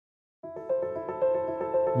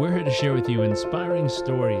We're here to share with you inspiring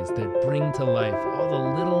stories that bring to life all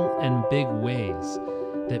the little and big ways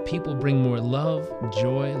that people bring more love,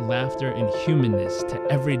 joy, laughter, and humanness to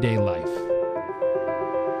everyday life.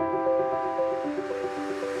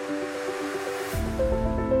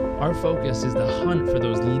 Our focus is the hunt for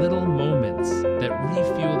those little moments that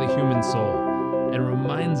refuel the human soul and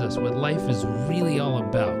reminds us what life is really all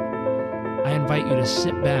about. I invite you to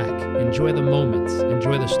sit back, enjoy the moments,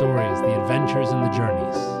 enjoy the stories, the adventures, and the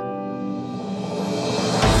journeys.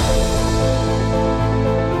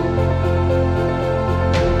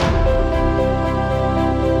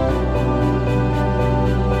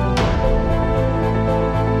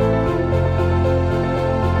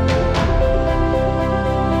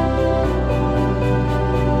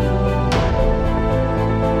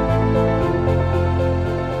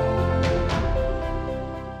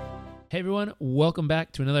 Hey everyone, welcome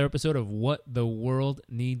back to another episode of What the World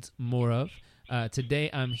Needs More Of. Today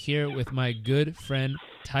I'm here with my good friend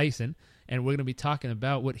Tyson, and we're going to be talking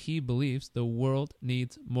about what he believes the world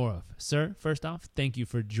needs more of. Sir, first off, thank you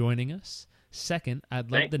for joining us. Second,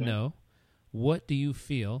 I'd love to know, what do you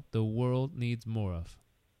feel the world needs more of?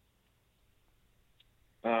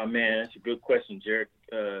 Man, that's a good question, Jared.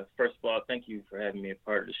 First of all, thank you for having me a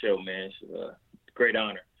part of the show, man. It's a great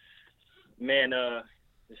honor. Man,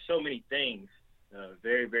 there's so many things.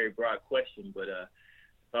 Very, very broad question, but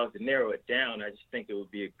if I was to narrow it down, I just think it would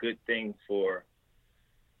be a good thing for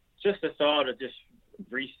just us all to just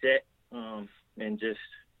reset and just,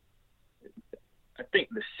 I think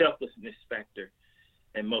the selflessness factor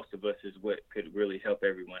in most of us is what could really help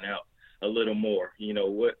everyone out a little more. You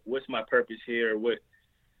know, what's my purpose here?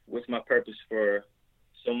 What's my purpose for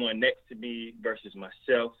someone next to me versus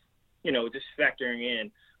myself? You know, just factoring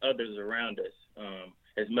in others around us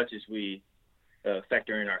as much as we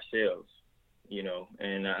factor in ourselves, you know.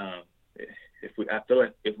 And I feel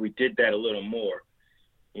like if we did that a little more,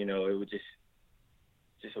 you know, it would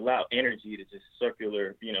just allow energy to just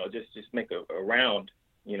circular, you know, just make a round,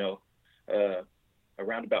 you know, a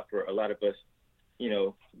roundabout for a lot of us, you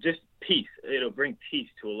know, just peace. It'll bring peace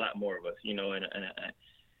to a lot more of us, you know, and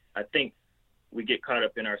I think we get caught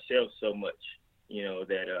up in ourselves so much, you know,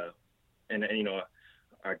 that, and you know,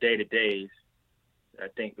 our day-to-days, I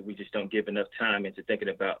think that we just don't give enough time into thinking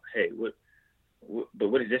about, hey, but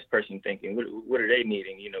what is this person thinking? What are they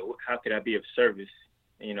needing? You know, how could I be of service,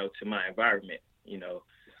 you know, to my environment? You know,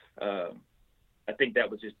 I think that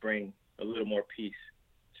would just bring a little more peace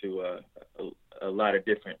to a lot of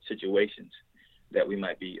different situations that we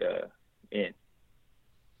might be in.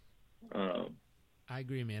 I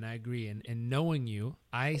agree, man. I agree. And knowing you,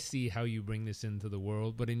 I see how you bring this into the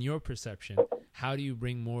world. But in your perception, how do you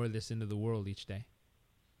bring more of this into the world each day?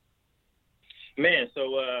 Man,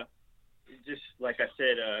 so just like I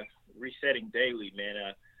said, resetting daily, man.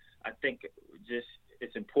 I think just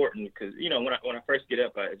it's important because, you know, when I first get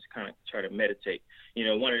up, I just kind of try to meditate. You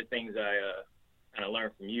know, one of the things I kind of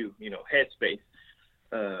learned from you, you know, Headspace,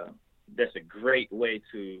 that's a great way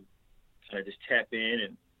to kind of just tap in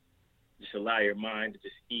and just allow your mind to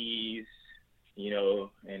just ease, you know,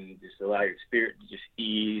 and just allow your spirit to just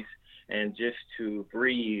ease and just to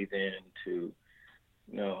breathe and to,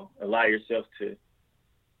 you know, allow yourself to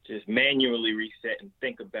just manually reset and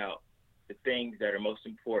think about the things that are most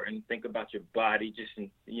important. Think about your body, just,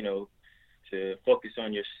 you know, to focus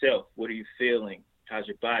on yourself. What are you feeling? How's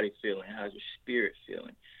your body feeling? How's your spirit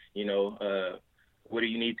feeling? You know, what do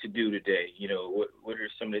you need to do today? You know, what are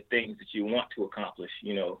some of the things that you want to accomplish?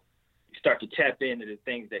 You know, you start to tap into the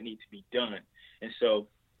things that need to be done. And so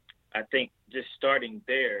I think just starting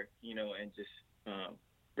there, you know, and just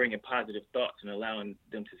bringing positive thoughts and allowing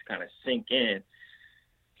them to kind of sink in,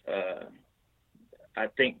 I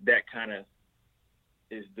think that kind of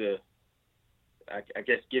is I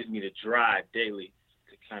guess gives me the drive daily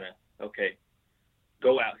to kind of, okay,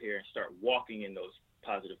 go out here and start walking in those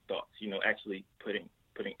positive thoughts, you know, actually putting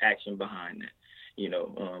action behind that, you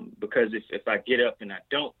know, because if I get up and I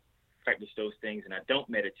don't practice those things and I don't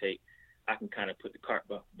meditate, I can kind of put the cart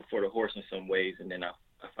before the horse in some ways, and then I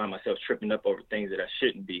find myself tripping up over things that I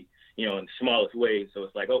shouldn't be, you know, in the smallest ways. So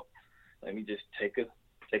it's like, oh, let me just take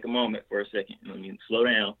a moment for a second. Let me slow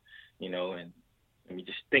down, you know, and let me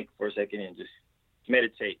just think for a second and just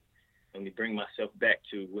meditate. Let me bring myself back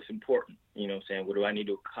to what's important, you know what I'm saying? What do I need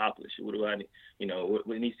to accomplish? What do I need, you know,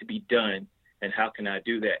 what needs to be done, and how can I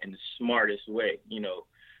do that in the smartest way, you know,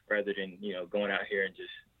 rather than, you know, going out here and just,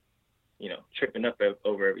 you know, tripping up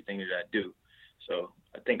over everything that I do. So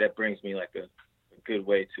I think that brings me like a good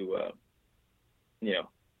way to, you know,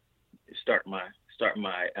 start my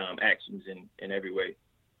actions in every way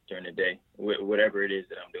during the day, whatever it is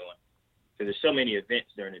that I'm doing. because there's so many events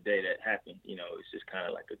during the day that happen. It's just kind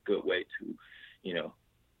of like a good way to,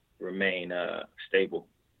 remain stable.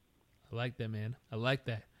 I like that, man. I like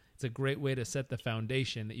that. It's a great way to set the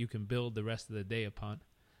foundation that you can build the rest of the day upon.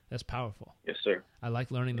 That's powerful. Yes, sir. I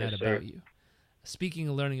like learning that about you. Speaking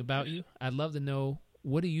of learning about you, I'd love to know,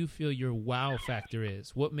 what do you feel your wow factor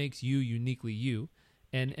is? What makes you uniquely you?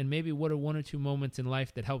 And maybe what are one or two moments in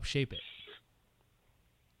life that help shape it?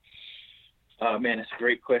 Man, that's a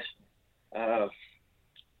great question.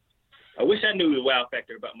 I wish I knew the wow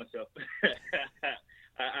factor about myself.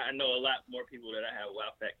 I know a lot more people that I have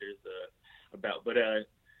wow factors about. But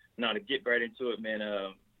no, to get right into it, man,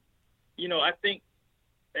 I think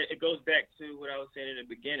it goes back to what I was saying in the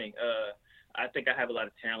beginning. I think I have a lot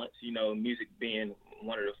of talents, music being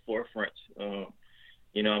one of the forefronts.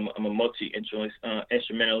 I'm a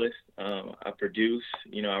multi-instrumentalist. I produce,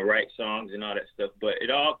 I write songs and all that stuff. But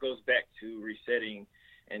it all goes back to resetting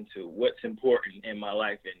into what's important in my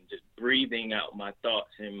life and just breathing out my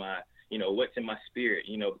thoughts and my, what's in my spirit,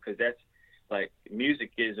 because that's like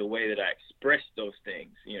music is a way that I express those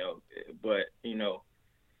things, but,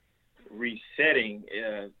 resetting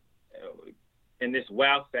in this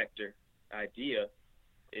wow factor idea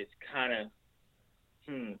is kind of,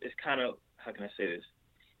 how can I say this?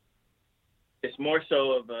 It's more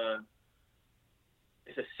so of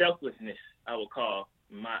it's a selflessness, I would call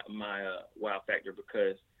my wow factor,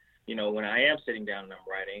 because, when I am sitting down and I'm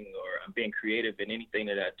writing or I'm being creative in anything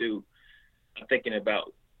that I do, I'm thinking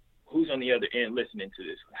about who's on the other end listening to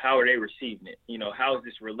this. How are they receiving it? How is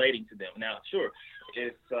this relating to them? Now, sure,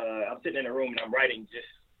 if I'm sitting in a room and I'm writing just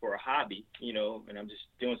for a hobby, and I'm just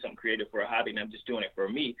doing something creative for a hobby and I'm just doing it for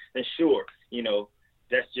me, then sure,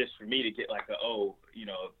 that's just for me to get like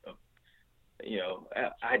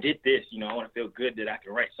I did this, I want to feel good that I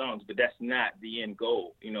can write songs, but that's not the end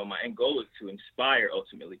goal. My end goal is to inspire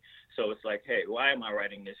ultimately. So it's like, hey, why am I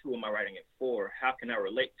writing this? Who am I writing it for? How can I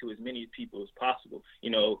relate to as many people as possible?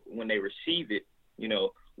 When they receive it,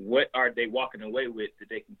 what are they walking away with that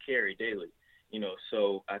they can carry daily?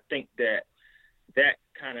 So I think that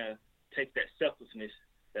kind of takes that selflessness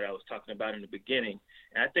that I was talking about in the beginning.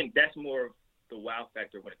 And I think that's more of the wow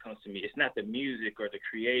factor when it comes to me. It's not the music or the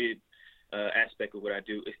creative aspect of what I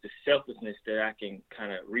do. It's the selflessness that I can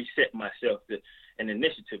kind of reset myself and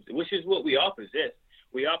initiative, which is what we all possess.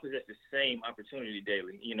 We all possess the same opportunity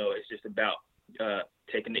daily. It's just about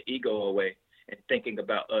taking the ego away and thinking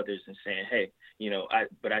about others and saying, hey,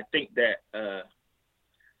 but I think that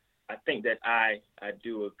I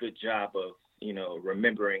do a good job of,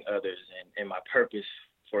 remembering others and my purpose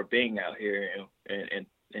for being out here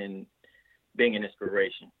and being an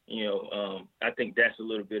inspiration. I think that's a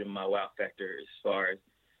little bit of my wow factor as far as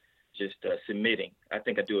just submitting. I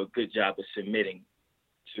think I do a good job of submitting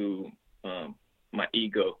to my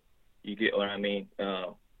ego. You get what I mean?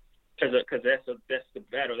 Because that's the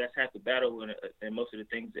battle. That's half the battle in most of the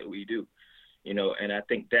things that we do. And I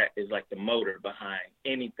think that is like the motor behind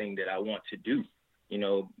anything that I want to do.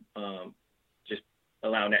 Just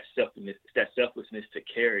allowing that selflessness to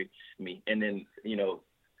carry me, and then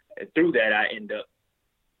through that I end up,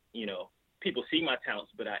 people see my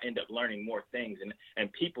talents, but I end up learning more things,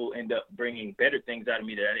 and people end up bringing better things out of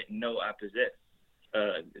me that I didn't know I possessed.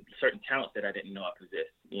 Certain talents that I didn't know I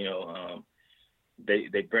possessed.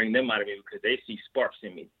 They bring them out of me because they see sparks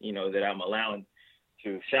in me, that I'm allowing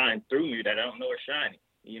to shine through me that I don't know are shining.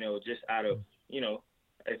 Just out of,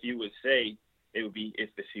 if you would say, it would be if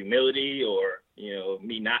it's humility or,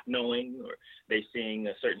 me not knowing, or they seeing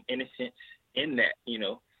a certain innocence in that,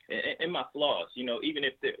 in my flaws, even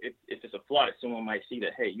if it's a flaw that someone might see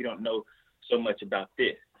that, hey, you don't know so much about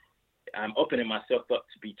this. I'm opening myself up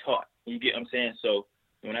to be taught. You get what I'm saying? So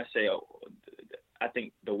when I say, I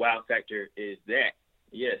think the wow factor is that,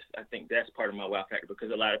 yes, I think that's part of my wow factor,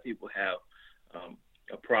 because a lot of people have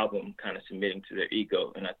a problem kind of submitting to their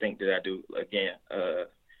ego. And I think that I do, again, a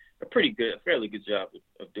fairly good job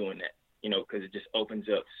of doing that, because it just opens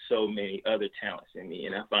up so many other talents in me.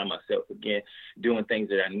 And I find myself, again, doing things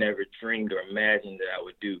that I never dreamed or imagined that I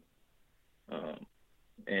would do.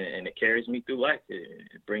 And it carries me through life.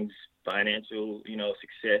 It brings financial,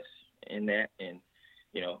 success in that. And,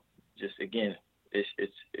 just, again, it's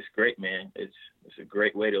great, man. It's a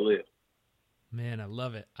great way to live. Man, I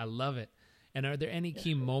love it. I love it. And are there any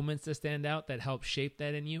key moments that stand out that help shape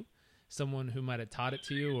that in you? Someone who might have taught it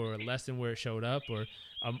to you, or a lesson where it showed up, or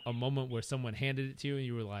a moment where someone handed it to you and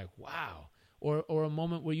you were like, wow. Or a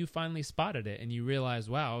moment where you finally spotted it and you realized,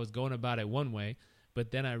 wow, I was going about it one way,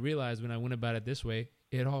 but then I realized when I went about it this way,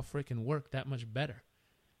 it all freaking worked that much better.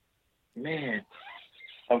 Man,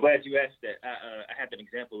 I'm glad you asked that. I have an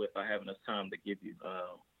example if I have enough time to give you.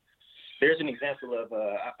 there's an example of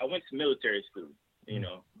I went to military school, you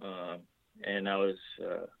know, and I was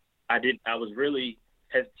really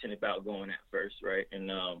hesitant about going at first, right? And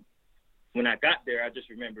when I got there, I just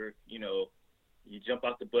remember, you know, you jump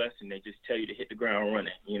off the bus and they just tell you to hit the ground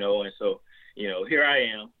running, you know. And so, you know, here I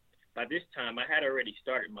am. By this time, I had already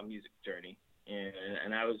started my music journey,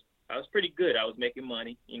 and I was pretty good. I was making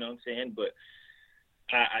money, you know what I'm saying? But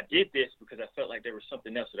I did this because I felt like there was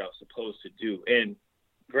something else that I was supposed to do. And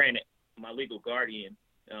granted, my legal guardian,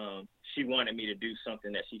 she wanted me to do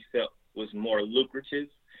something that she felt was more lucrative.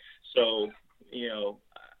 So, you know,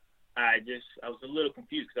 I was a little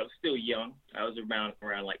confused because I was still young. I was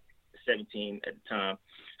around like 17 at the time.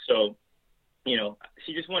 So, you know,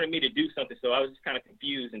 she just wanted me to do something. So I was just kind of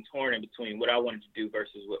confused and torn in between what I wanted to do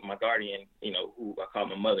versus what my guardian, you know, who I call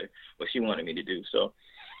my mother, what she wanted me to do. So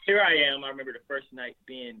here I am. I remember the first night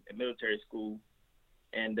being at military school,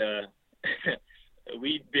 and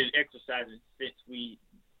we'd been exercising since we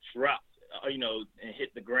dropped, you know, and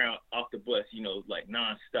hit the ground off the bus, you know, like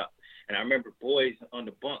nonstop. And I remember boys on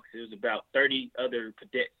the bunks. It was about 30 other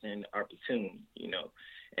cadets in our platoon, you know,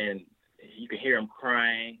 and you can hear them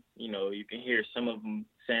crying. You know, you can hear some of them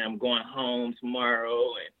saying, I'm going home tomorrow.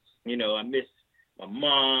 And, you know, I miss my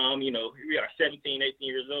mom. You know, here we are 17, 18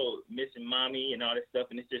 years old, missing mommy and all this stuff.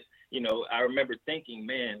 And it's just, you know, I remember thinking,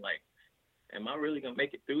 man, like, am I really going to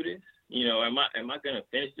make it through this? You know, am I going to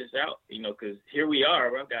finish this out? You know, because here we are.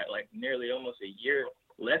 I've got like nearly almost a year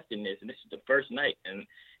left in this, and this is the first night. And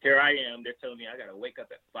here I am. They're telling me I got to wake up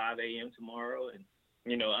at 5 a.m. tomorrow. And,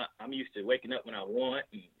 you know, I'm used to waking up when I want.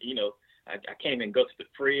 And, you know, I can't even go to the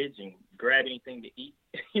fridge and grab anything to eat,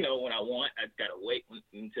 you know, when I want. I've got to wait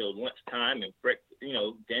until lunchtime and breakfast, you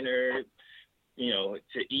know, dinner, you know,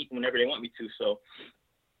 to eat whenever they want me to. So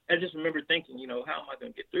I just remember thinking, you know, how am I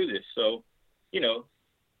going to get through this? So, you know,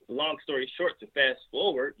 long story short, to fast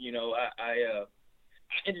forward, you know, I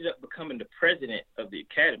ended up becoming the president of the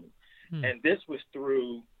academy. And this was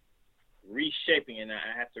through reshaping, and I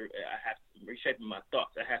have to reshaping my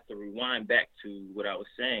thoughts. I have to rewind back to what I was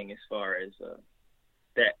saying as far as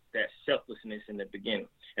that selflessness in the beginning.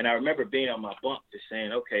 And I remember being on my bunk just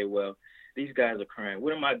saying, okay, well, these guys are crying.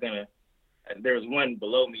 What am I gonna? There was one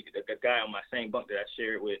below me, a guy on my same bunk that I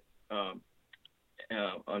shared with on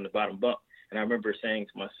the bottom bunk, and I remember saying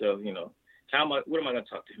to myself, you know, what am I gonna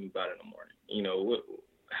talk to him about in the morning? You know,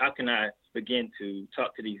 how can I begin to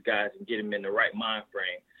talk to these guys and get them in the right mind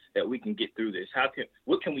frame that we can get through this?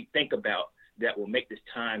 What can we think about that will make this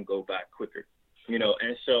time go by quicker? You know,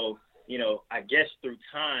 and so, you know, I guess through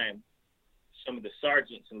time, some of the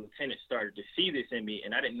sergeants and lieutenants started to see this in me,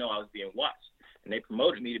 and I didn't know I was being watched. And they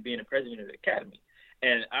promoted me to being the president of the academy.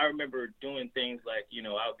 And I remember doing things like, you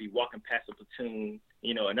know, I would be walking past a platoon,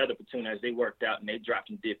 you know, another platoon as they worked out, and they dropped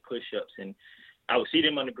and did push-ups, and I would see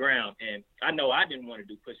them on the ground. And I know I didn't want to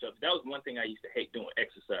do push-ups. That was one thing I used to hate doing,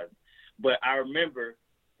 exercising. But I remember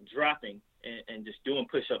dropping and just doing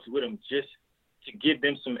push-ups with them just to give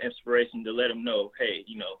them some inspiration, to let them know, hey,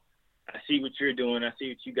 you know, I see what you're doing. I see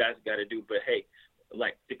what you guys got to do. But, hey,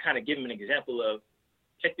 like, to kind of give them an example of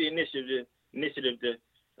take the initiative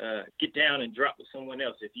to get down and drop with someone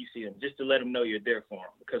else if you see them, just to let them know you're there for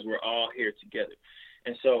them, because we're all here together.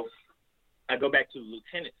 And so I go back to the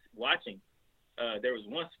lieutenants watching. There was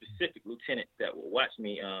one specific lieutenant that would watch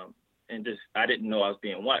me, and just I didn't know I was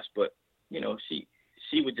being watched. But, you know,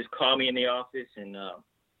 she would just call me in the office, and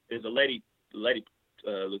there's a lady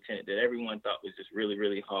lieutenant that everyone thought was just really,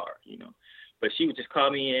 really hard, you know. But she would just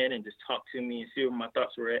call me in and just talk to me and see where my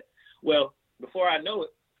thoughts were at. Well, before I know it,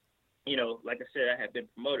 you know, like I said, I had been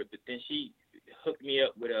promoted, but then she hooked me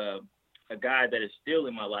up with a guy that is still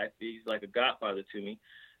in my life. He's like a godfather to me.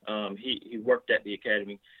 He worked at the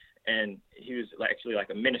academy, and he was actually like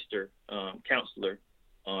a minister, counselor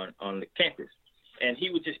on the campus. And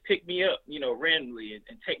he would just pick me up, you know, randomly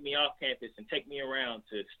and take me off campus and take me around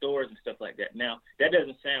to stores and stuff like that. Now, that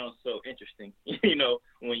doesn't sound so interesting, you know,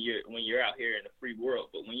 when you're out here in the free world.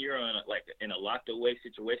 But when you're in a locked away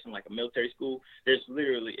situation like a military school, it's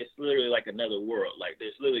literally like another world. Like,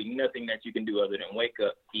 there's literally nothing that you can do other than wake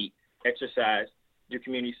up, eat, exercise, do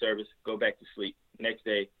community service, go back to sleep. Next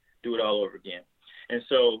day, do it all over again. And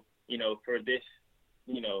so, you know, for this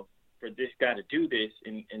guy to do this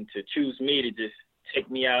and to choose me to just take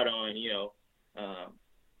me out on, you know,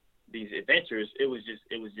 these adventures, it was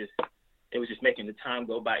just making the time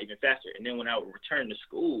go by even faster. And then when I would return to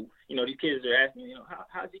school, you know, these kids are asking me, you know,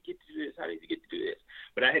 how did he get to do this? How did he get to do this?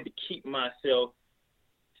 But I had to keep myself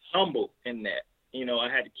humble in that. You know, I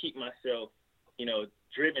had to keep myself, you know,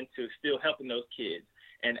 driven to still helping those kids.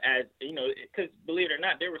 And as, you know, because believe it or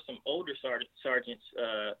not, there were some older sergeants,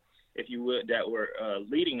 if you would, that were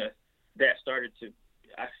leading us. that started to,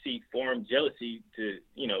 I see, form jealousy to,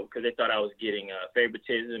 because they thought I was getting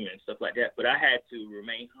favoritism and stuff like that. But I had to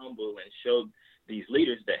remain humble and show these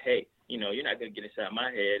leaders that, hey, you're not going to get inside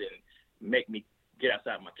my head and make me get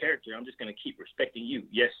outside my character. I'm just going to keep respecting you.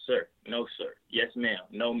 Yes, sir. No, sir. Yes, ma'am.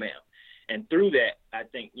 No, ma'am. And through that, I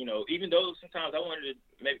think, even though sometimes I wanted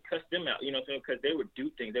to maybe cuss them out, because they would do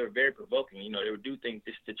things, they were very provoking, they would do things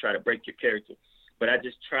just to try to break your character. But I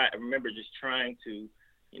remember just trying to,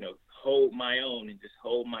 hold my own and just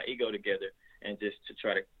hold my ego together and just to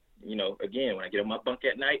try to, again, when I get on my bunk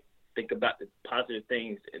at night, think about the positive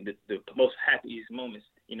things and the most happiest moments,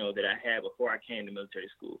 that I had before I came to military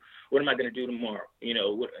school. What am I going to do tomorrow,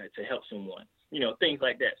 to help someone, things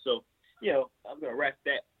like that. So, I'm going to wrap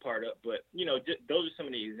that part up. But, those are some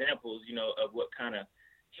of the examples, of what kind of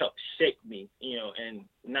helped shape me, and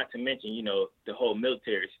not to mention, the whole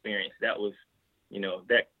military experience. That was,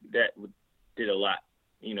 that did a lot,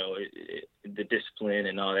 the discipline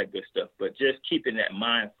and all that good stuff. But just keeping that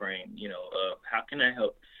mind frame, of how can I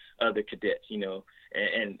help other cadets,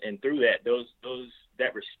 and through that,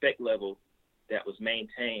 that respect level that was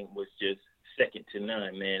maintained was just second to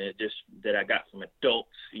none, man. It just that I got from adults,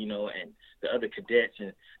 and the other cadets,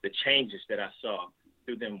 and the changes that I saw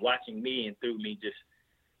through them watching me and through me just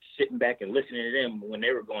sitting back and listening to them when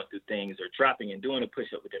they were going through things or dropping and doing a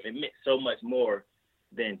push-up with them. It meant so much more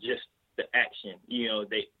than just the action.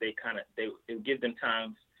 They would give them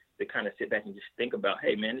times to kind of sit back and just think about,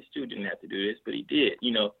 hey, man, this dude didn't have to do this, but he did,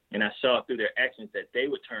 and I saw through their actions that they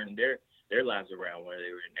would turn their lives around when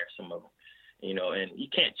they were in there, some of them. And you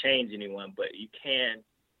can't change anyone, but you can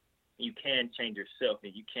change yourself,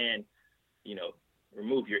 and you can,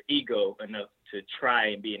 remove your ego enough to try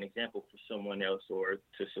and be an example for someone else or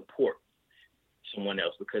to support someone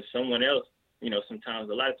else, because someone else, sometimes,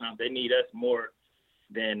 a lot of times they need us more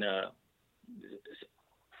than,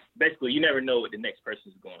 basically, you never know what the next person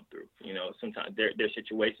is going through. Sometimes their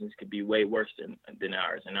situations could be way worse than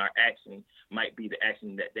ours, and our action might be the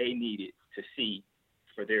action that they needed to see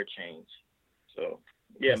for their change. So,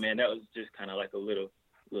 yeah, man, that was just kind of like a little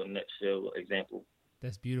nutshell example.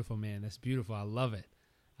 That's beautiful, man. That's beautiful. I love it.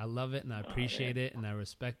 And I appreciate it, and I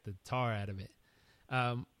respect the tar out of it.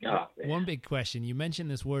 One big question. You mentioned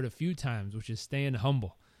this word a few times, which is staying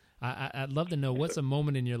humble. I'd love to know, what's a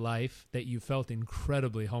moment in your life that you felt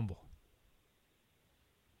incredibly humble?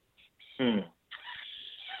 Good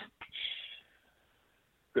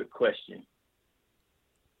question.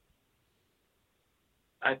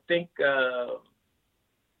 I think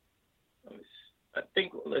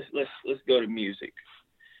let's go to music.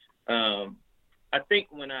 I think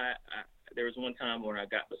when there was one time when I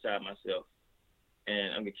got beside myself,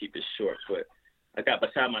 and I'm gonna keep this short, but I got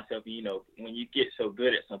beside myself. When you get so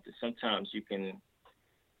good at something, sometimes you can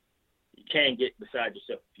get beside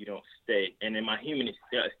yourself if you don't stay. And in my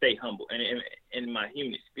stay humble. And in my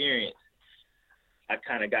human experience, I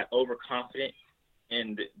kind of got overconfident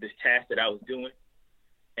in this task that I was doing.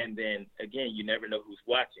 And then again, you never know who's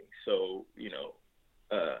watching. So,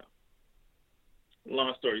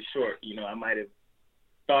 long story short, I might have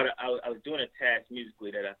thought I was doing a task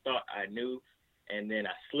musically that I thought I knew, and then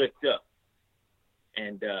I slipped up.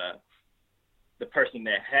 And the person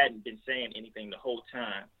that hadn't been saying anything the whole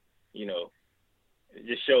time, it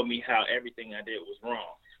just showed me how everything I did was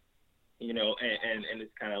wrong, and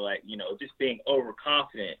it's kind of like, just being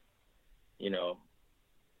overconfident,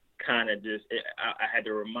 kind of just, I had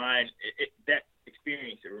to remind that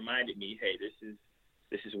experience. It reminded me, hey, this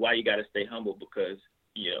is why you got to stay humble, because,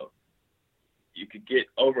 you could get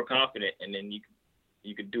overconfident, and then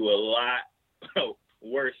you could do a lot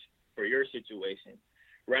worse for your situation,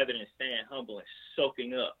 rather than staying humble and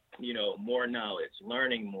soaking up, more knowledge,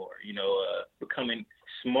 learning more, becoming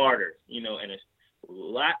smarter, in a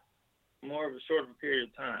lot more of a shorter period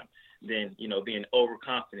of time than, being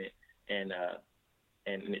overconfident and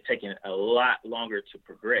it taking a lot longer to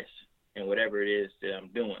progress in whatever it is that I'm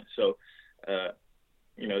doing. So,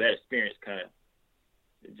 that experience kind of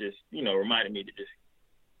just, reminded me to just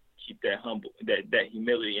keep that humble, that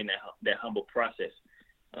humility and that humble process.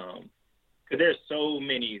 Because there's so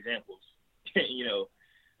many examples,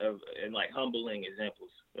 and like humbling examples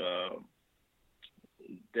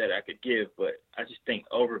that I could give, but I just think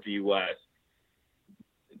overview wise,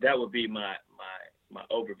 that would be my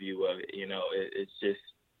overview of it. It's just,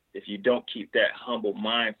 if you don't keep that humble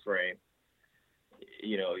mind frame,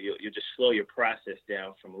 you'll just slow your process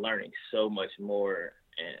down from learning so much more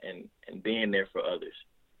and being there for others.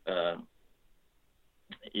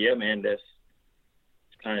 Yeah, man, that's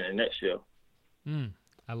kind of in a nutshell.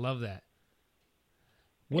 I love that.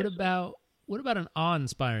 What about an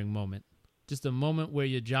awe-inspiring moment just a moment where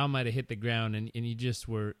your jaw might have hit the ground and you just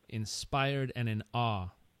were inspired and in awe?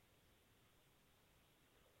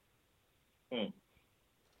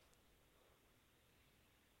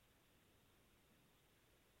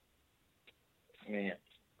 Man,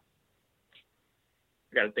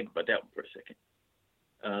 I got to think about that one for a second.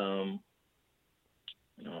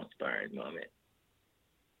 No inspiring moment.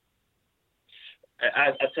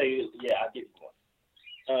 I'll tell you, yeah, I'll give you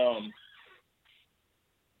one.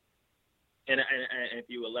 And if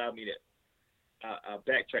you allow me to, I'll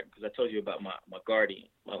backtrack because I told you about my guardian,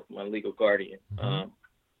 my legal guardian. Mm-hmm.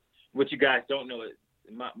 What you guys don't know is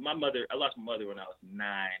my mother. I lost my mother when I was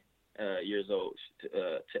 9 years old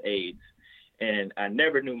to AIDS, and I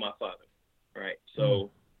never knew my father. Right,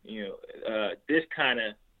 so this kind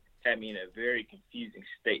of had me in a very confusing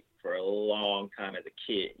state for a long time as a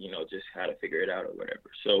kid. Just how to figure it out or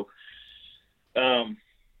whatever. So,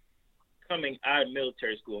 coming out of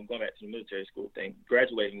military school and going back to the military school thing,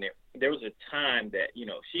 graduating there was a time that,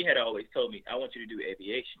 she had always told me, I want you to do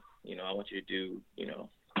aviation. I want you to do,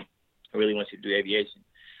 I really want you to do aviation.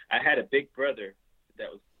 I had a big brother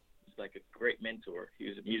that was like a great mentor. He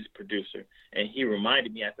was a music producer, and he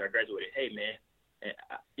reminded me after I graduated, hey, man, and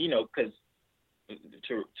because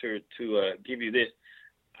to give you this,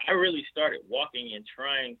 I really started walking and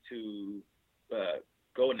trying to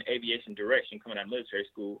go in the aviation direction coming out of military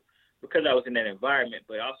school because I was in that environment,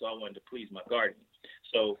 but also I wanted to please my guardian.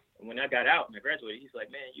 So when I got out and I graduated, he's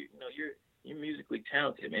like, man, you're musically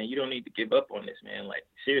talented, man. You don't need to give up on this, man. Like,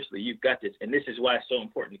 seriously, you've got this. And this is why it's so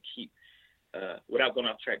important to keep, without going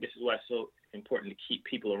off track, this is why it's so important to keep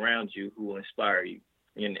people around you who will inspire you.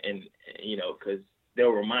 And because they'll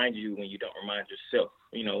remind you when you don't remind yourself.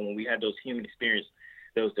 When we have those human experience,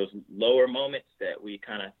 those lower moments that we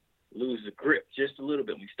kind of lose the grip just a little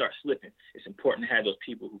bit when we start slipping, it's important to have those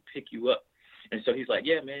people who pick you up. And so he's like,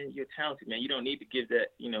 yeah, man, you're talented, man. You don't need to give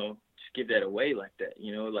that, just give that away like that.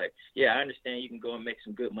 Like, yeah, I understand you can go and make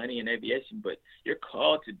some good money in aviation, but you're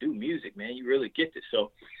called to do music, man. You really get this.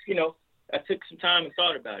 So, I took some time and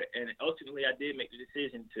thought about it. And ultimately I did make the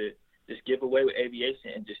decision to just give away with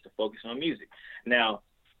aviation and just to focus on music. Now,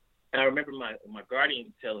 I remember my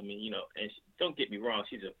guardian telling me, and don't get me wrong,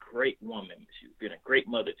 she's a great woman. She's been a great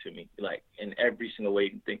mother to me, like in every single way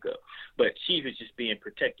you can think of. But she was just being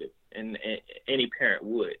protective, and any parent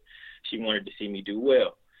would. She wanted to see me do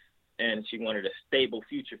well, and she wanted a stable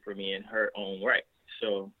future for me in her own right.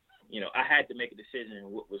 So, I had to make a decision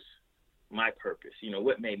on what was my purpose,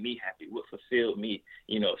 what made me happy, what fulfilled me,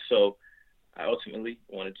 so I ultimately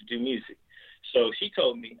wanted to do music. So she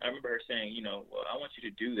told me, I remember her saying, well, I want you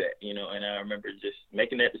to do that, and I remember just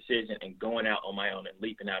making that decision and going out on my own and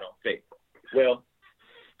leaping out on faith. Well,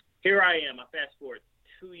 here I am. I fast forward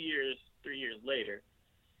 3 years later,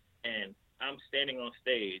 and I'm standing on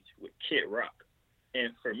stage with Kid Rock.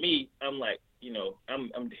 And for me, I'm like,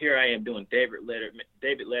 I'm here I am doing David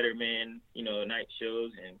Letterman, night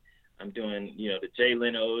shows, and I'm doing, the Jay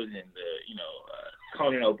Leno's and the,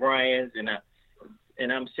 Conan O'Brien's, and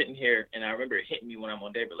I'm sitting here, and I remember it hitting me when I'm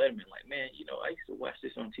on David Letterman, like, man, I used to watch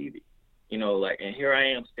this on TV, and here I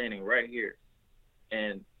am standing right here.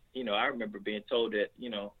 And, I remember being told that,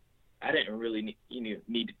 I didn't really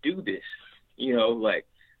need to do this,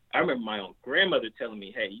 I remember my own grandmother telling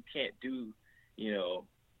me, hey, you can't do,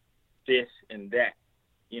 this and that,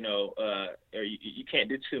 or you can't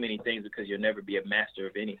do too many things because you'll never be a master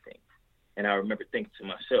of anything. And I remember thinking to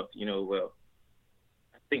myself, well,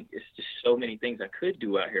 I think it's just so many things I could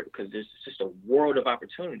do out here because there's just a world of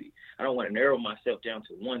opportunity. I don't want to narrow myself down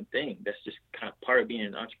to one thing. That's just kind of part of being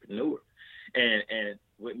an entrepreneur. And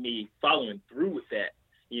with me following through with that,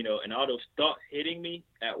 and all those thoughts hitting me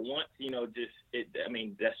at once,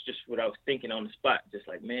 that's just what I was thinking on the spot. Just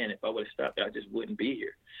like, man, if I would have stopped, I just wouldn't be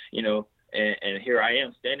here, and here I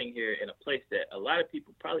am standing here in a place that a lot of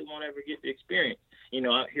people probably won't ever get to experience.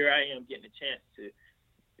 Here I am getting a chance to,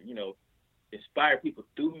 inspire people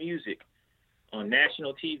through music on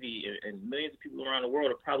national TV, and millions of people around the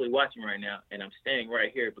world are probably watching right now. And I'm standing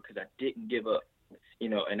right here because I didn't give up,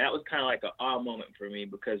 and that was kind of like an awe moment for me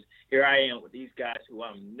because here I am with these guys who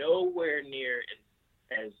I'm nowhere near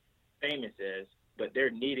as famous as, but they're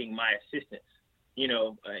needing my assistance.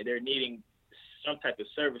 They're needing some type of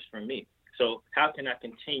service from me. So how can I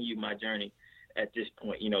continue my journey at this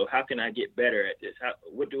point? How can I get better at this?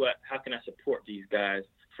 How can I support these guys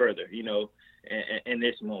further, in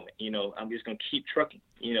this moment? I'm just going to keep trucking,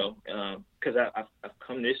 because I've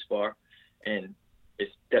come this far, and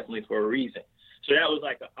it's definitely for a reason. So that was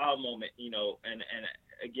like an aha moment, and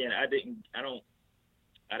again,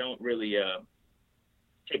 I don't really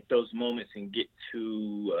take those moments and get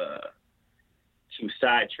too too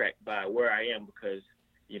sidetracked by where I am because,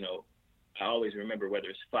 you know, I always remember whether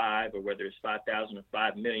it's 5 or whether it's 5,000 or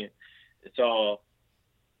 5 million, it all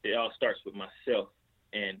starts with myself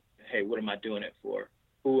and, hey, what am I doing it for?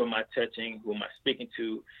 Who am I touching? Who am I speaking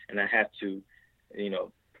to? And I have to, you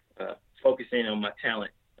know, focus in on my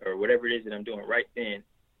talent or whatever it is that I'm doing right then.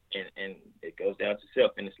 And it goes down to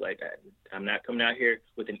self. And it's like, I'm not coming out here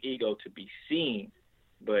with an ego to be seen,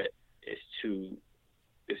 but it's to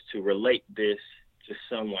relate this to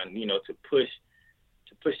someone, you know, to push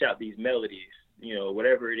out these melodies, you know,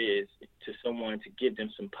 whatever it is, to someone, to give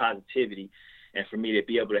them some positivity. And for me to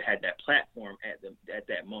be able to have that platform at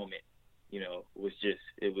that moment, you know, was just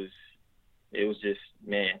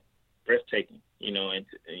man, breathtaking, you know, and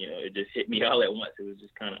you know, it just hit me all at once. It was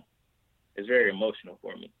just it's very emotional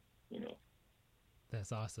for me, you know.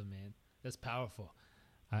 That's awesome, man. That's powerful.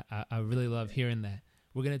 I really love hearing that.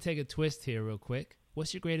 We're gonna take a twist here real quick.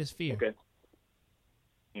 What's your greatest fear? Okay.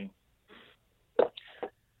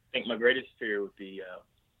 I think my greatest fear would be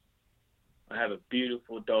I have a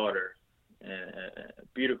beautiful daughter and a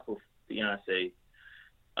beautiful fiance.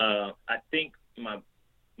 I think my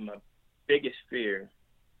biggest fear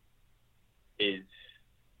is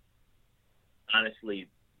honestly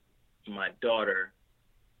my daughter.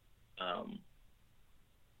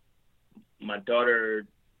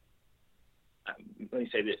 Let me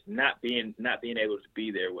say this: not being able to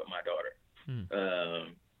be there with my daughter.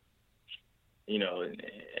 You know,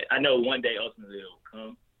 I know one day ultimately it will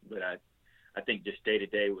come, but I think just day to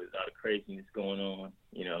day with all the craziness going on,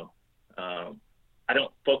 you know, I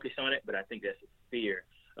don't focus on it, but I think that's a fear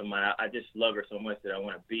of mine. I just love her so much that I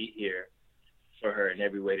want to be here for her in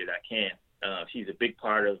every way that I can. She's a big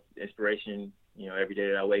part of inspiration, you know, every day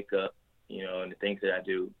that I wake up, you know, and the things that I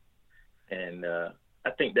do. And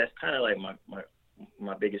I think that's kind of like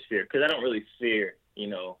my biggest fear, because I don't really fear, you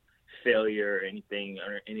know, failure or anything,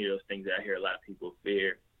 or any of those things that I hear a lot of people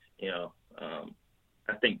fear. You know,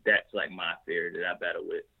 I think that's like my fear that I battle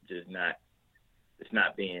with, just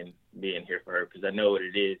not being here for her, because I know what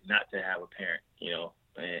it is not to have a parent, you know,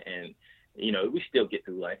 and you know, we still get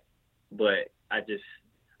through life, but I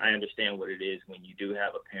understand what it is when you do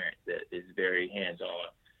have a parent that is very hands-on,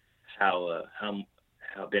 how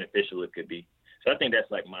beneficial it could be. So I think that's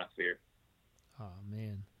like my fear. Oh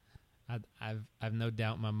man, I've no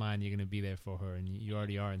doubt in my mind you're gonna be there for her, and you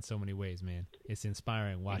already are in so many ways, man. It's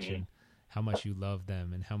inspiring watching how much you love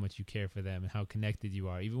them and how much you care for them and how connected you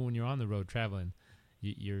are. Even when you're on the road traveling,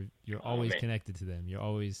 you're always connected to them. You're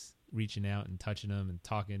always reaching out and touching them and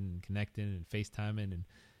talking and connecting and FaceTiming, and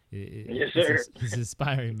yes, sir. It's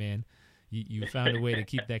inspiring, man. You found a way to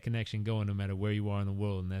keep that connection going no matter where you are in the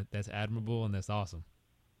world, and that's admirable and that's awesome.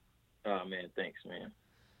 Oh man, thanks, man.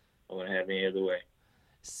 I wouldn't have any other way.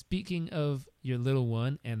 Speaking of your little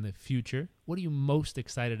one and the future, what are you most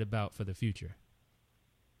excited about for the future?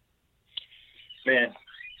 Man,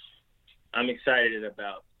 I'm excited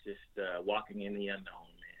about just walking in the unknown,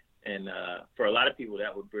 man. And for a lot of people,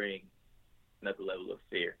 that would bring another level of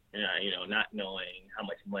fear. You know, not knowing how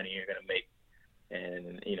much money you're going to make,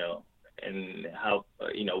 and you know, and how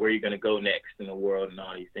you know, where you're going to go next in the world and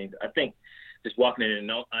all these things. I think just walking in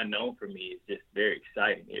the unknown for me is just very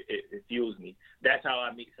exciting. It fuels me. That's how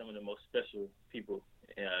I meet some of the most special people.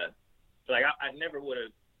 Like I never would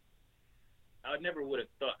have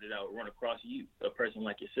thought that I would run across you, a person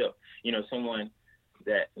like yourself. You know, someone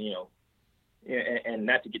that, you know, and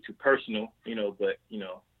not to get too personal, you know, but you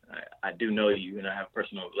know, I do know you and I have a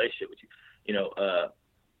personal relationship with you.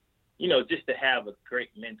 You know, just to have a great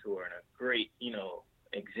mentor and a great, you know,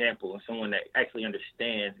 example, and someone that actually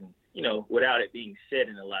understands, and you know, without it being said,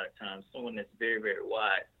 in a lot of times, someone that's very, very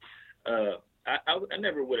wise. I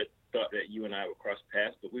never would have thought that you and I would cross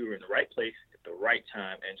paths, but we were in the right place at the right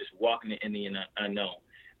time, and just walking in the unknown.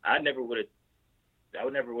 I never would have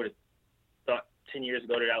thought 10 years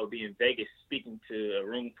ago that I would be in Vegas speaking to a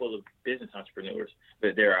room full of business entrepreneurs,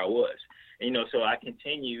 but there I was. And, you know, so I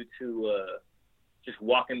continue to just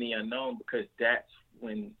walk in the unknown, because that's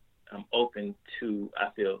when I'm open to, I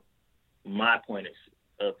feel, my point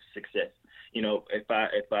of success. You know, if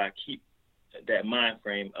I keep that mind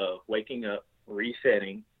frame of waking up,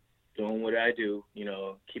 resetting, doing what I do, you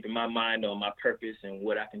know, keeping my mind on my purpose and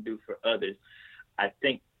what I can do for others, I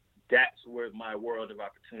think that's where my world of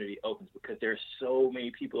opportunity opens, because there's so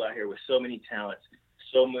many people out here with so many talents,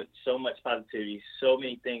 so much positivity, so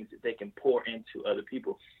many things that they can pour into other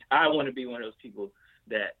people. I want to be one of those people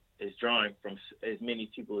that is drawing from as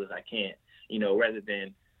many people as I can, you know, rather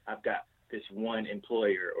than I've got this one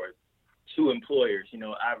employer or two employers. You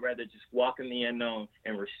know, I'd rather just walk in the unknown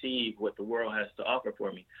and receive what the world has to offer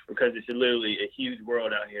for me, because it's literally a huge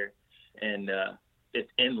world out here, and it's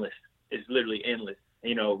endless. It's literally endless.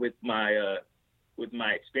 You know, with my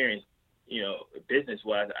experience, you know, business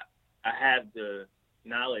wise, I have the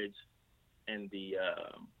knowledge and the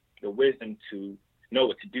wisdom to know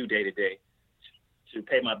what to do day to day, to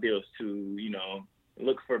pay my bills, to, you know,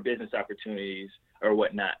 look for business opportunities or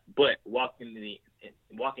whatnot. But walking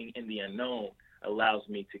in the unknown allows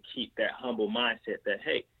me to keep that humble mindset that,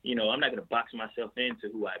 hey, you know, I'm not going to box myself into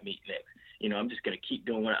who I meet next. You know, I'm just going to keep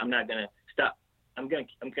doing I'm not going to stop. I'm going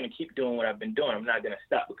to keep doing what I've been doing. I'm not going to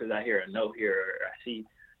stop because I hear a no here or I see,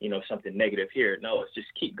 you know, something negative here. No, it's just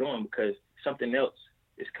keep going because something else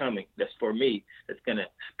is coming that's for me, that's going to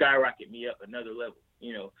skyrocket me up another level,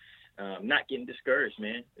 you know. Not getting discouraged,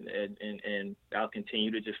 man, and I'll continue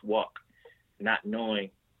to just walk, not knowing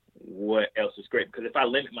what else is great. Because if I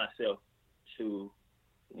limit myself to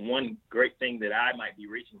one great thing that I might be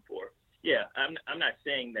reaching for, yeah, I'm not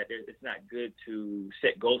saying that it's not good to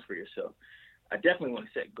set goals for yourself. I definitely want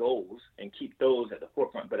to set goals and keep those at the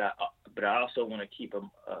forefront, but I also want to keep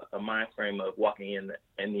a mind frame of walking in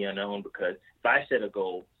the unknown, because if I set a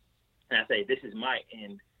goal and I say this is my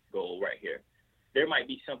end goal right here, there might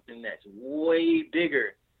be something that's way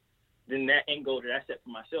bigger than that end goal that I set for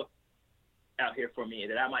myself out here for me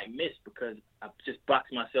that I might miss because I've just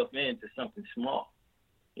boxed myself into something small,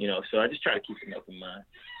 you know. So I just try to keep an open mind,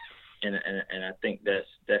 and I think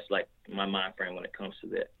that's like my mind frame when it comes to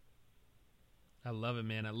that. I love it,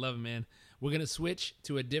 man. I love it, man. We're going to switch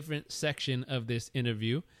to a different section of this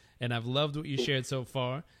interview, and I've loved what you shared so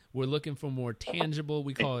far. We're looking for more tangible,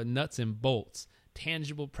 we call it nuts and bolts,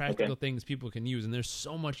 tangible, practical things people can use. And there's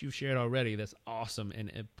so much you've shared already that's awesome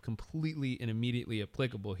and completely and immediately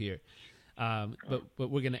applicable here. But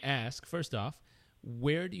we're going to ask, first off,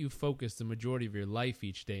 where do you focus the majority of your life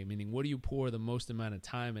each day? Meaning, what do you pour the most amount of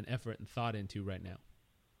time and effort and thought into right now?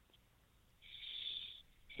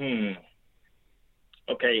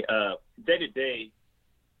 Okay, day to day,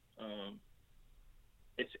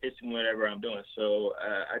 it's whatever I'm doing. So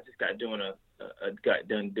I just got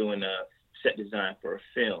done doing a set design for a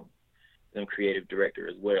film. I'm creative director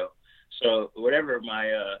as well. So whatever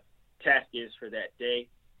my task is for that day,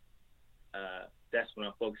 that's what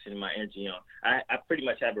I'm focusing my energy on. I pretty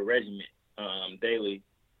much have a regimen daily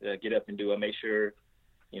that I get up and do. I make sure,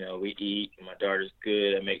 you know, we eat. My daughter's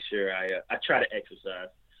good. I make sure I try to exercise.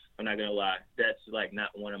 I'm not gonna lie, that's like not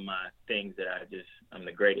one of my things that I'm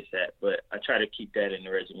the greatest at, but I try to keep that in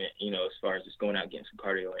the regiment, you know, as far as just going out and getting some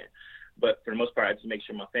cardio in. But for the most part, I just make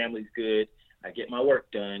sure my family's good. I get my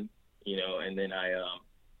work done, you know, and then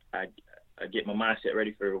I get my mindset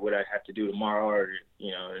ready for what I have to do tomorrow or,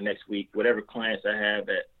 you know, the next week, whatever clients I have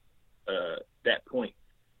at that point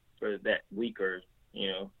for that week or,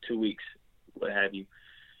 you know, 2 weeks, what have you.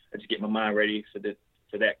 I just get my mind ready for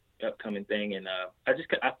that upcoming thing, and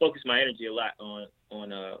I focus my energy a lot on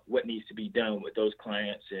what needs to be done with those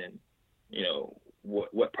clients, and, you know,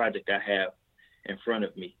 what project I have in front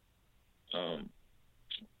of me,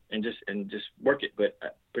 and just work it. But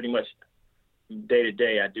pretty much day to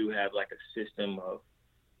day, I do have like a system of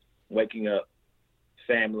waking up,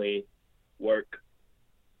 family, work,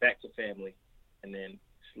 back to family, and then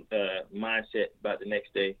mindset about the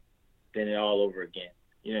next day, then it all over again.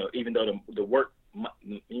 You know, even though the work,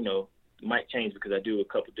 you know, might change because I do a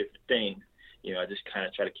couple different things, you know, I just kind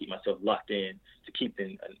of try to keep myself locked in to keep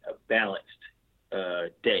in a balanced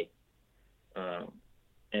day.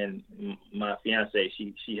 And my fiance,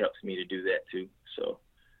 she helps me to do that too. So,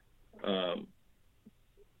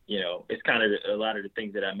 you know, it's kind of a lot of the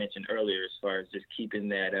things that I mentioned earlier as far as just keeping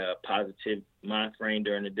that positive mind frame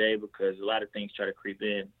during the day, because a lot of things try to creep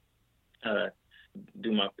in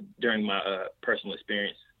during my personal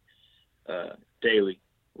experience daily,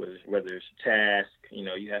 whether it's a task, you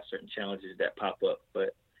know, you have certain challenges that pop up,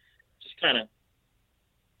 but just kind of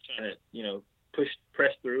trying to, you know,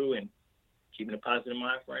 press through and keeping a positive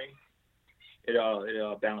mind frame. It all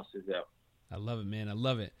balances out. I love it, man. I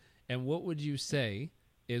love it. And what would you say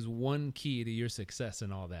is one key to your success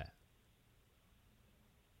in all that?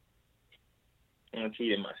 One key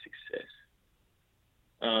to my success.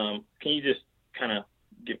 Can you just kind of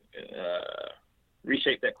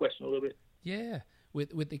reshape that question a little bit? Yeah.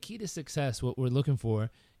 With the key to success, what we're looking for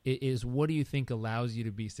is what do you think allows you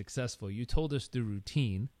to be successful? You told us the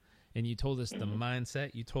routine, and you told us the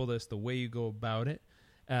mindset. You told us the way you go about it.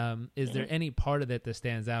 Is there any part of that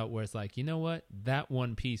stands out where it's like, you know what, that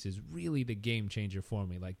one piece is really the game changer for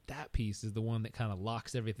me? Like that piece is the one that kind of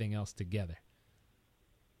locks everything else together.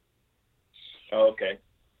 Oh, okay.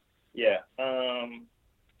 Yeah.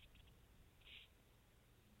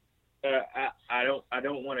 I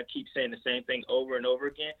don't want to keep saying the same thing over and over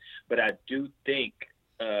again, but I do think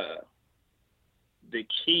the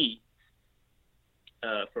key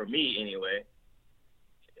for me anyway,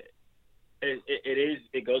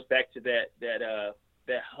 it goes back to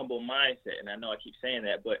that humble mindset. And I know I keep saying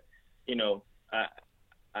that, but you know,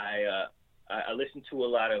 I listen to a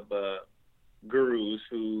lot of gurus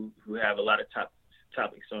who have a lot of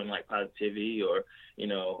topics on like positivity, or you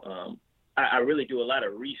know, I really do a lot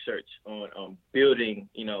of research on building,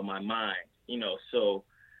 you know, my mind, you know. So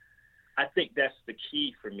I think that's the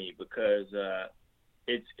key for me, because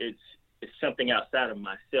it's something outside of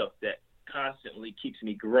myself that constantly keeps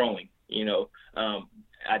me growing, you know.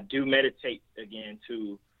 I do meditate again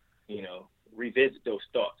to, you know, revisit those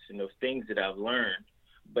thoughts and those things that I've learned.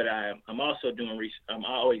 But I'm also I'm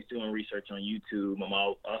always doing research on YouTube. I'm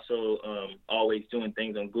also always doing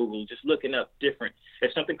things on Google, just looking up different.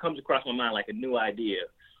 If something comes across my mind, like a new idea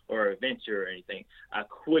or a venture or anything, I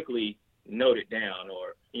quickly note it down,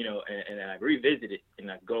 or you know, and I revisit it, and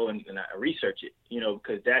I go and I research it, you know,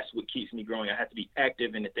 because that's what keeps me growing. I have to be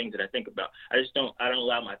active in the things that I think about. I don't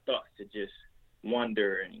allow my thoughts to just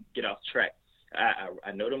wander and get off track.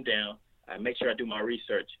 I note them down. I make sure I do my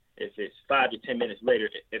research. If it's 5 to 10 minutes later,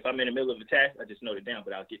 if I'm in the middle of a task, I just note it down,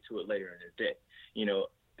 but I'll get to it later in the day. You know,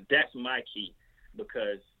 that's my key,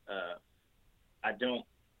 because I don't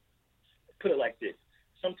put it like this.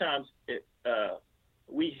 Sometimes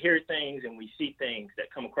we hear things and we see things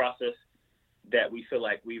that come across us that we feel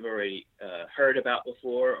like we've already heard about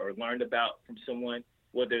before or learned about from someone.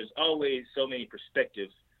 Well, there's always so many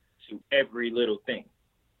perspectives to every little thing.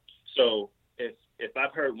 So if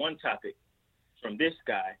I've heard one topic from this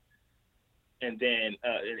guy, and then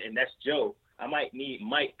and that's Joe, I might need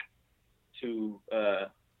Mike to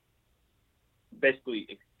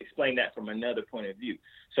basically explain that from another point of view.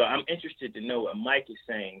 So I'm interested to know what Mike is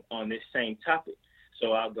saying on this same topic.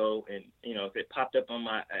 So I'll go and, you know, if it popped up on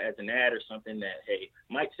as an ad or something that, hey,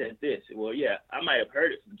 Mike said this. Well, yeah, I might have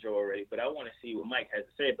heard it from Joe already, but I want to see what Mike has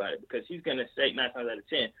to say about it, because he's going to say 9 times out of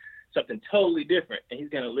 10 something totally different, and he's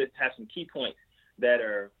going to have some key points that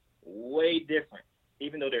are way different,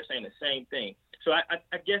 even though they're saying the same thing. So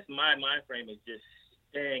I guess my mind frame is just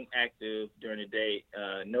staying active during the day,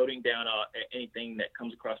 noting down anything that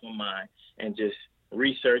comes across my mind, and just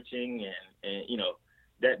researching, and you know,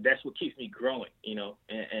 that's what keeps me growing, you know,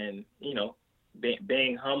 and you know,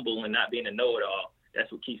 being humble and not being a know-it-all.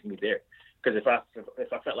 That's what keeps me there. Because if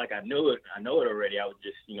I felt like I know it already, I would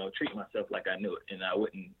just, you know, treat myself like I knew it, and I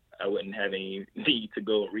wouldn't have any need to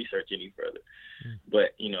go research any further.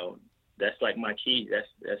 But you know, that's like my key.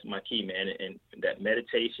 That's my key, man. And that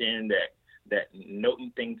meditation, that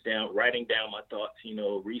noting things down, writing down my thoughts, you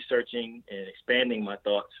know, researching and expanding my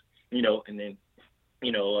thoughts, you know, and then,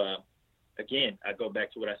 you know, again, I go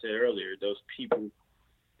back to what I said earlier. Those people,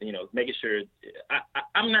 you know, making sure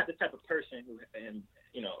I'm not the type of person who, and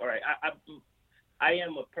you know, all right, I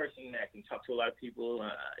am a person that can talk to a lot of people.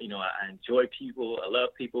 You know, I enjoy people. I love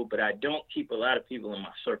people, but I don't keep a lot of people in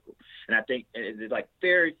my circle. And I think there's like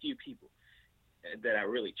very few people that I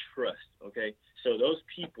really trust. Okay. So those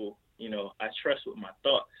people, you know, I trust with my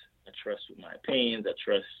thoughts. I trust with my opinions. I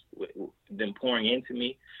trust with them pouring into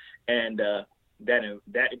me. And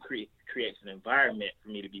that creates an environment for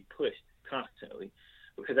me to be pushed constantly,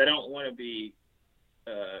 because I don't want to be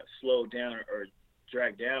slowed down or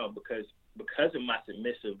dragged down, because of my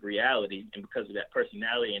submissive reality, and because of that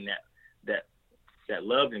personality and that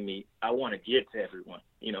love in me, I want to give to everyone,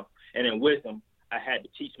 you know. And in wisdom, I had to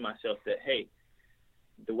teach myself that, hey,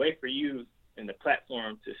 the way for you and the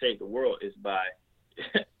platform to save the world is by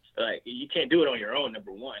like, you can't do it on your own.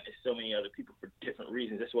 Number one, there's so many other people for different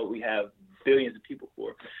reasons. That's what we have billions of people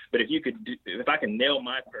for. But if I can nail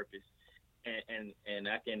my purpose, and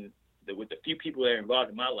I can, with the few people that are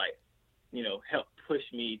involved in my life, you know, help push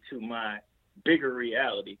me to my bigger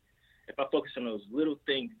reality. If I focus on those little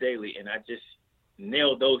things daily and I just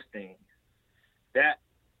nail those things, that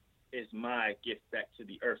is my gift back to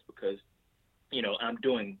the earth, because, you know, I'm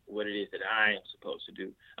doing what it is that I am supposed to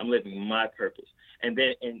do. I'm living my purpose. And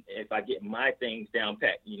then, and if I get my things down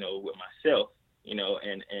pat, you know, with myself, you know,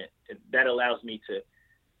 and that allows me to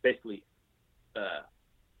basically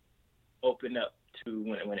open up to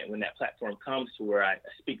when that platform comes to where I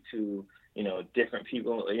speak to, you know, different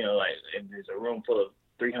people, you know, like if there's a room full of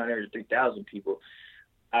 300 or 3,000 people,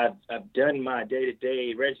 I've done my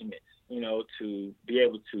day-to-day regiments, you know, to be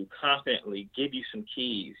able to confidently give you some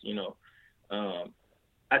keys, you know.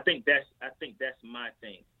 I think that's my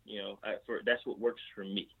thing, you know. That's what works for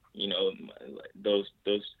me, you know. Those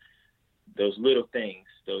little things,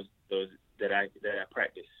 those that I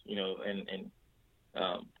practice, you know, and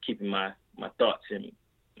keeping my thoughts and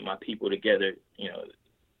my people together, you know.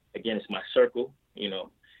 Again, it's my circle, you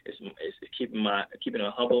know, It's keeping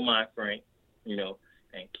a humble mind frame,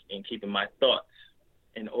 and keeping my thoughts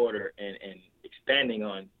in order, and expanding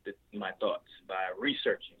on my thoughts by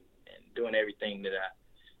researching and doing everything that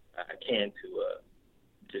I can to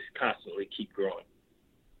just constantly keep growing.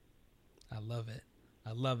 I love it.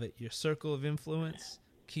 I love it. Your circle of influence,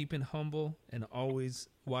 keeping humble and always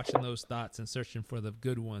watching those thoughts and searching for the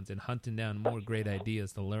good ones and hunting down more great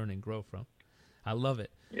ideas to learn and grow from. I love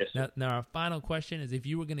it. Yes, sir. Now our final question is, if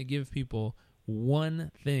you were going to give people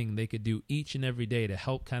one thing they could do each and every day to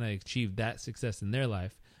help kind of achieve that success in their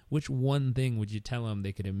life, which one thing would you tell them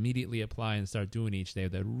they could immediately apply and start doing each day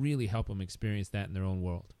that would really help them experience that in their own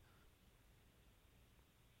world?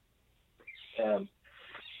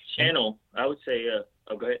 Channel, I would say,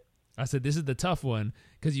 go ahead. I said, this is the tough one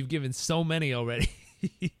because you've given so many already.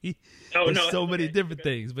 There's so many different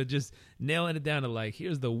things, but just nailing it down to like,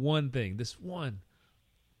 here's the one thing, this one.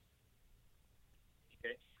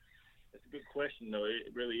 Okay. That's a good question, though.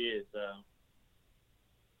 It really is.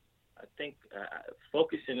 I think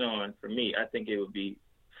focusing on, for me, I think it would be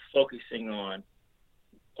focusing on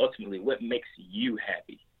ultimately what makes you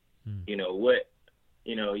happy. You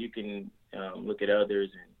can look at others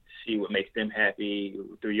and see what makes them happy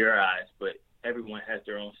through your eyes, but everyone has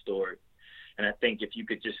their own story. And I think if you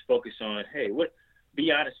could just focus on,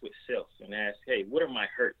 be honest with self and ask, hey, what are my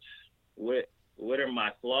hurts? What are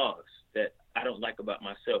my flaws that I don't like about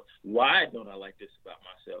myself? Why don't I like this about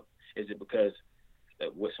myself? Is it because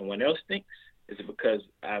of what someone else thinks? Is it because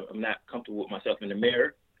I'm not comfortable with myself in the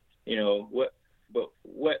mirror? Why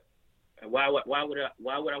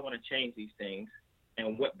would I want to change these things?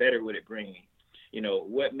 And what better would it bring me?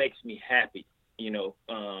 What makes me happy?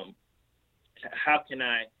 How can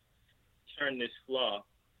I turn this flaw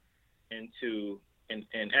into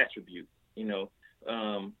an attribute? And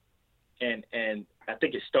I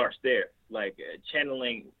think it starts there, like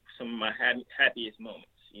channeling some of my happiest moments.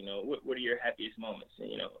 What are your happiest moments?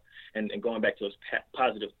 And going back to those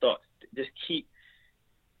positive thoughts. Just keep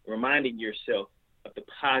reminding yourself of the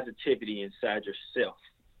positivity inside yourself.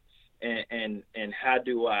 And how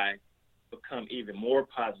do I become even more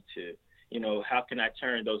positive? How can I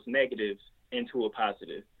turn those negatives into a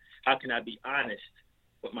positive? How can I be honest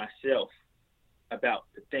with myself about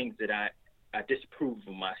the things that I disapprove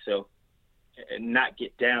of myself and not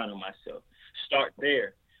get down on myself? Start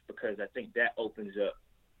there, because I think that opens up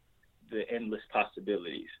the endless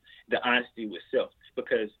possibilities, the honesty with self.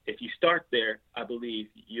 Because if you start there, I believe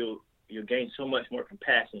you'll gain so much more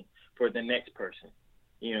compassion for the next person.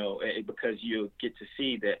 Because you'll get to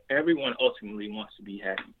see that everyone ultimately wants to be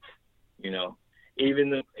happy.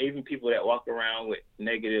 Even people that walk around with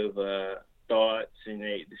negative thoughts and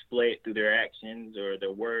they display it through their actions or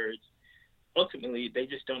their words, ultimately they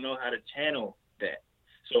just don't know how to channel that.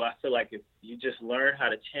 So I feel like if you just learn how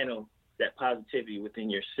to channel that positivity within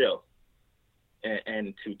yourself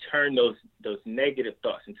and to turn those negative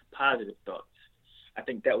thoughts into positive thoughts, I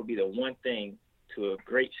think that would be the one thing to a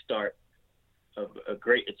great start of a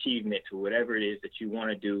great achievement to whatever it is that you want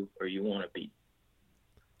to do or you want to be.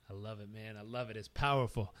 I love it, man. I love it. It's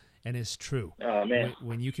powerful and it's true. Oh, man.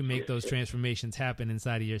 When you can make those transformations happen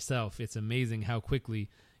inside of yourself, it's amazing how quickly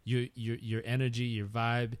your energy, your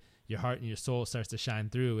vibe, your heart and your soul starts to shine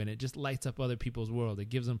through, and it just lights up other people's world. It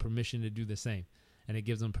gives them permission to do the same, and it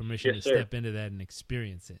gives them permission to step into that and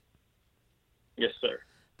experience it. Yes, sir.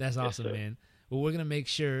 That's awesome, sir. Man. Well, we're going to make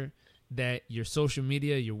sure that your social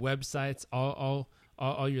media, your websites, all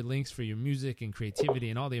your links for your music and creativity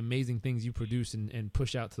and all the amazing things you produce and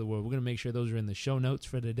push out to the world, we're going to make sure those are in the show notes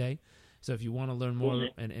for today. So if you want to learn more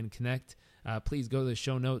and connect, please go to the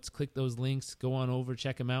show notes, click those links, go on over,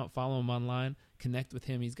 check him out, follow him online, connect with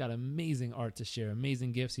him. He's got amazing art to share,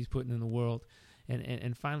 amazing gifts he's putting in the world.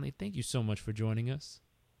 And finally, thank you so much for joining us.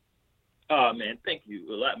 Oh, man, thank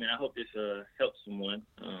you a lot, man. I hope this helps someone.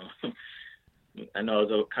 I know it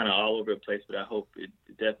was kind of all over the place, but I hope it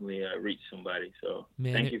definitely reached somebody. So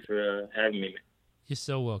thank you for having me, man. You're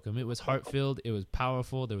so welcome. It was heart-filled. It was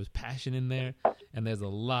powerful. There was passion in there, and there's a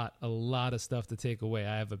lot of stuff to take away.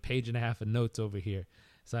 I have a page and a half of notes over here,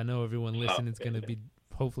 so I know everyone listening is going to be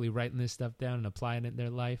hopefully writing this stuff down and applying it in their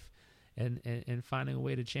life and finding a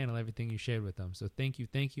way to channel everything you shared with them. So thank you.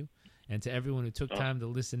 And to everyone who took time to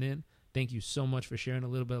listen in, thank you so much for sharing a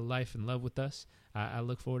little bit of life and love with us. I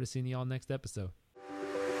look forward to seeing you all next episode.